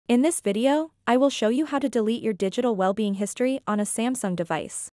In this video, I will show you how to delete your digital well-being history on a Samsung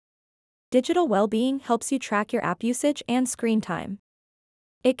device. Digital well-being helps you track your app usage and screen time.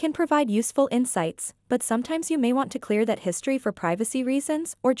 It can provide useful insights, but sometimes you may want to clear that history for privacy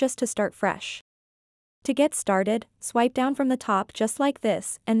reasons or just to start fresh. To get started, swipe down from the top just like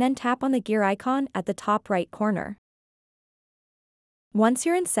this and then tap on the gear icon at the top right corner. Once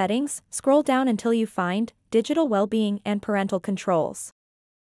you're in Settings, scroll down until you find Digital Well-being and Parental Controls.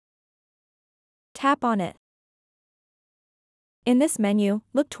 Tap on it. In this menu,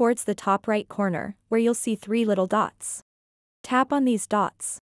 look towards the top right corner, where you'll see 3 little dots. Tap on these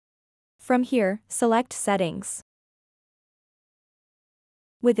dots. From here, select Settings.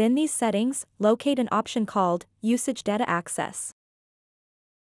 Within these settings, locate an option called Usage Data Access.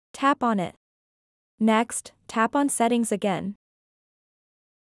 Tap on it. Next, tap on Settings again.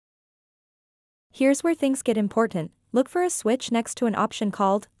 Here's where things get important. Look for a switch next to an option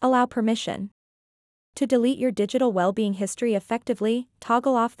called Allow Permission. To delete your digital well-being history effectively,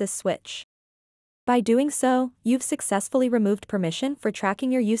 toggle off this switch. By doing so, you've successfully removed permission for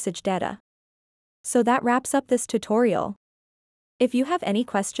tracking your usage data. So that wraps up this tutorial. If you have any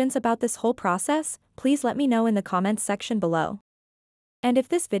questions about this whole process, please let me know in the comments section below. And if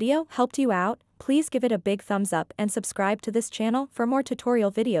this video helped you out, please give it a big thumbs up and subscribe to this channel for more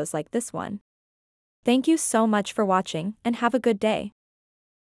tutorial videos like this one. Thank you so much for watching and have a good day.